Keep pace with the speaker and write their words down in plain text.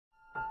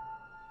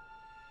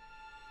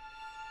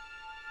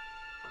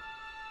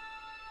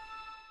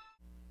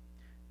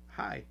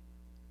Hi,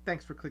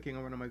 thanks for clicking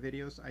on one of my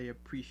videos. I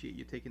appreciate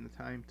you taking the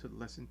time to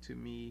listen to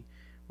me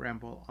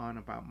ramble on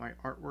about my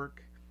artwork.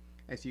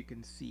 As you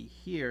can see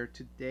here,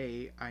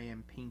 today I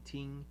am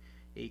painting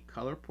a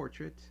color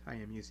portrait. I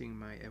am using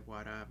my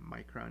Iwata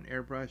Micron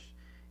airbrush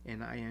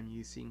and I am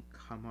using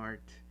Comart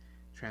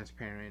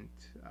transparent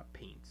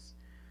paints.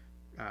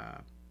 Uh,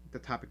 the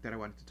topic that I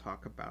wanted to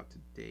talk about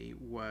today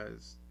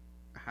was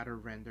how to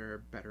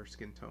render better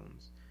skin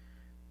tones.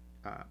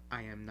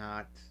 I am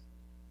not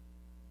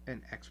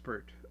an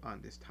expert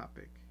on this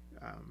topic.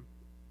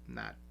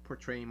 Not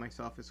portraying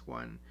myself as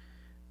one,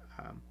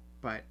 um,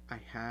 but I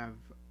have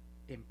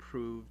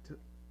improved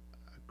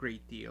a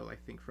great deal, I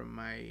think, from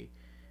my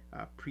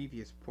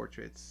previous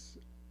portraits.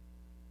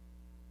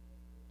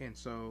 And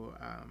so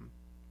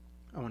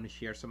I want to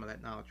share some of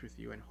that knowledge with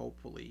you and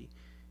hopefully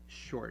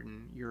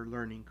shorten your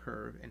learning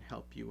curve and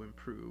help you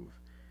improve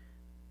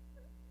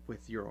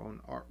with your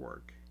own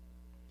artwork.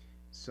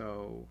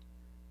 So,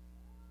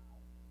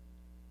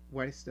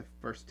 what is the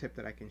first tip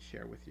that I can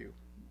share with you?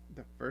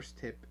 The first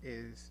tip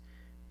is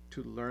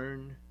to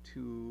learn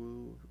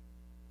to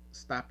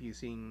stop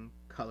using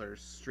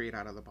colors straight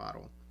out of the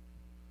bottle.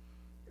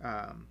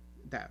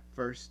 That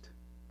first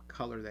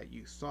color that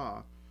you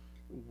saw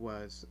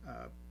was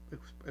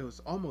it was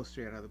almost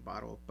straight out of the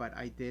bottle, but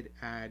I did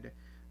add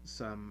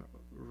some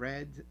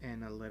red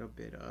and a little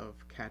bit of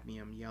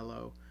cadmium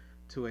yellow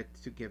to it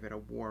to give it a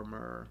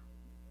warmer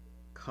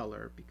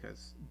color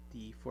because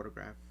the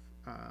photograph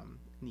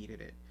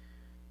needed it.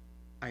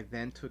 I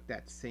then took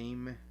that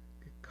same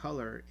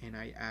color and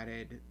I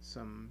added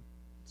some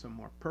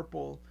more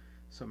purple,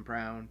 some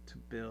brown to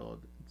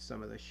build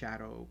some of the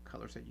shadow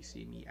colors that you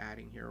see me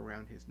adding here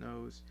around his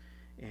nose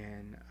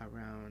and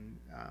around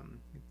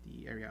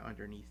the area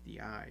underneath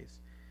the eyes.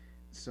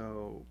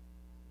 So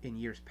in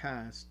years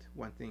past,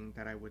 one thing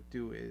that I would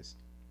do is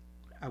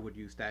I would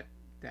use that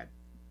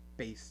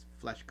base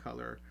flesh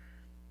color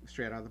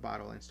straight out of the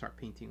bottle and start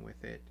painting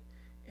with it,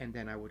 and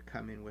then I would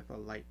come in with a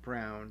light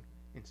brown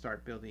and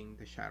start building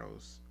the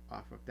shadows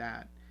off of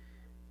that.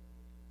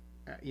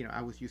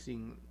 I was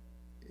using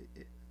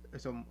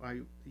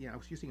I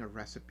was using a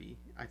recipe.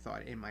 I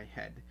thought in my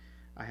head,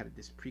 I had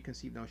this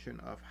preconceived notion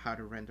of how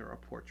to render a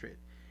portrait,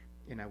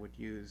 and I would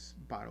use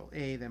bottle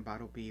A, then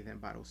bottle B, then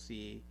bottle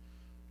C,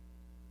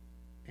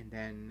 and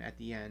then at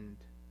the end,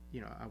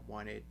 I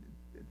wanted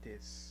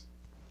this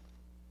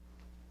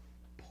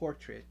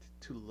portrait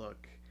to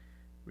look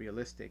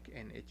realistic,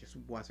 and it just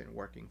wasn't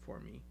working for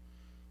me.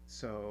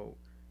 So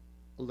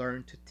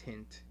learn to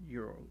tint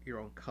your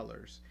own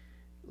colors.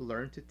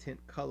 Learn to tint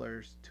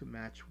colors to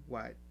match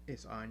what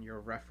is on your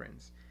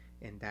reference.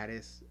 And that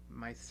is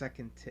my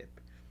second tip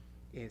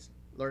is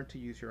learn to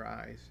use your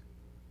eyes.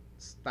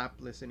 Stop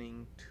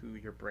listening to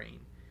your brain.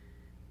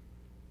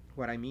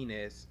 What I mean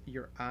is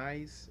your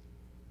eyes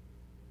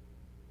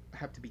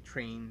have to be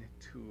trained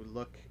to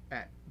look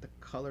at the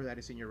color that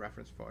is in your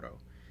reference photo.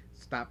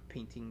 Stop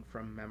painting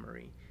from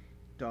memory.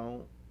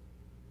 Don't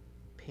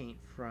paint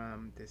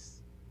from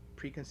this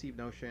preconceived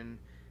notion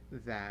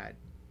that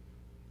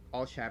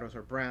all shadows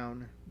are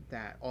brown,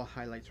 that all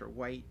highlights are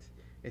white.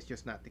 It's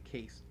just not the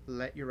case.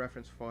 Let your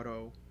reference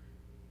photo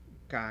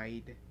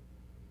guide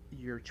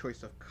your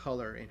choice of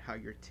color and how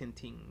you're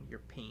tinting your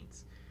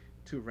paints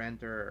to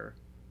render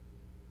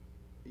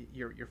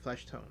your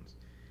flesh tones.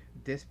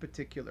 This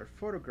particular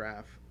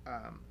photograph,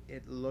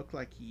 it looked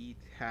like he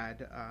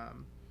had, I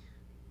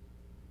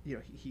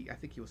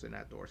think he was an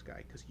outdoors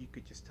guy because you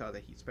could just tell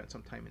that he spent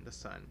some time in the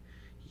sun.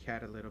 He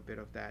had a little bit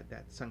of that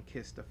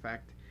sun-kissed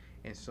effect,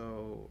 and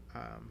so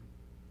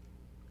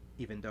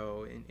even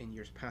though in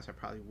years past I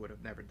probably would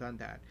have never done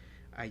that,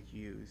 I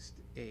used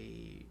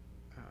I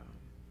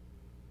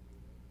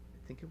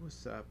think it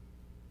was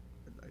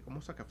like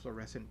almost like a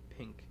fluorescent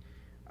pink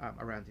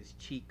around his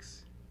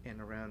cheeks and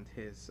around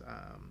his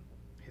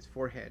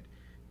forehead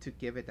to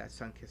give it that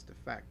sun-kissed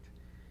effect.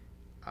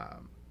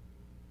 Um,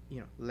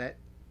 let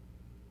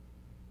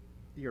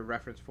your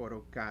reference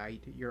photo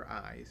guide your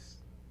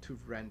eyes to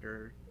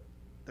render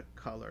the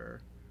color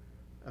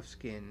of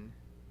skin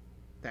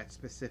that's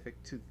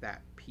specific to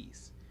that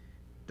piece.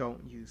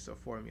 Don't use a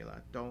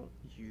formula. Don't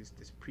use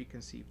this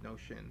preconceived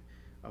notion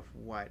of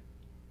what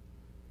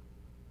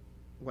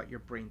your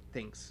brain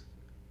thinks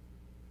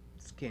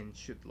skin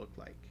should look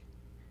like.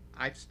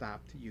 I've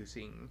stopped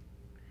using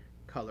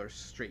colors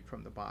straight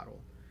from the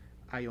bottle.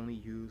 I only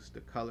use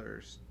the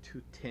colors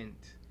to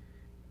tint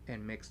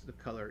and mix the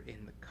color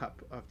in the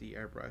cup of the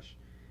airbrush,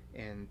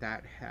 and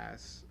that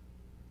has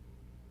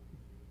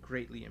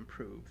greatly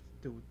improved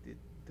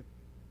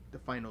the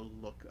final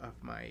look of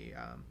my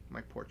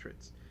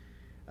portraits.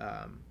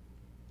 Um,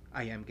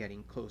 I am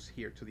getting close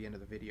here to the end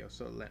of the video,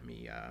 so let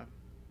me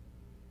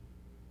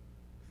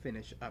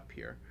finish up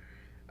here.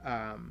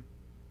 Um,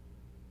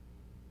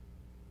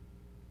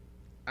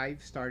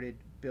 I've started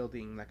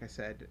building, like I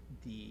said,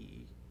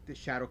 the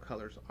shadow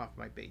colors off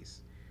my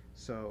base.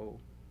 So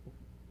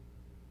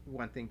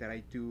one thing that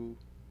I do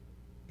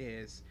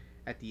is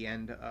at the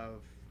end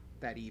of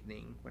that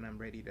evening when I'm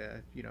ready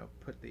to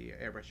put the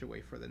airbrush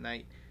away for the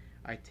night,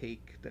 I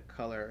take the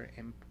color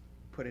and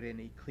put it in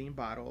a clean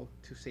bottle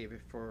to save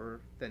it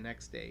for the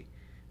next day,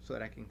 so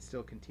that I can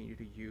still continue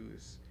to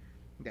use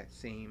that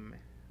same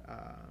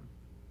uh,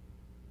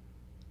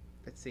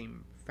 that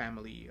same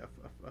family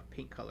of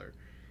paint color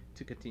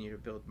to continue to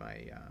build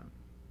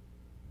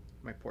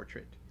my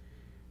portrait.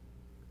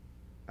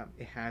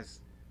 It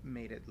has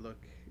made it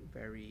look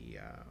very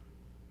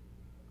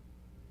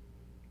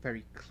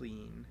very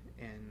clean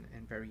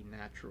and very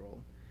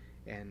natural.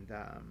 And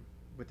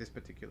with this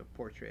particular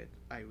portrait,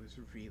 I was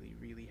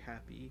really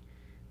happy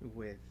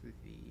with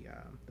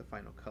the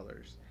final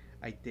colors.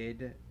 I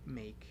did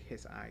make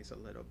his eyes a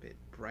little bit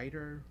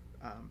brighter,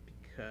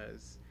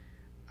 because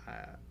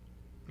uh,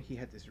 he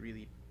had this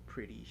really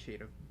pretty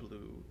shade of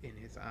blue in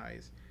his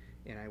eyes,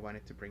 and I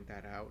wanted to bring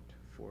that out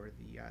for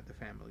the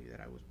family that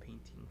I was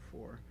painting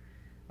for.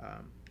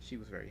 She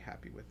was very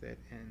happy with it,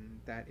 and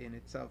that in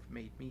itself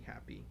made me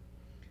happy.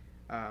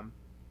 Um,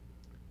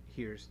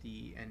 Here's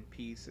the end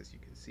piece. As you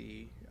can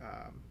see,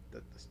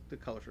 the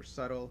colors are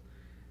subtle.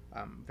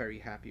 I'm very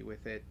happy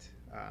with it.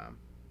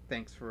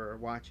 Thanks for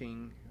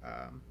watching.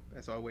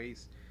 As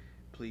always,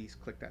 please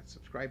click that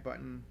subscribe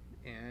button,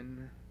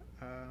 and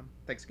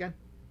thanks again.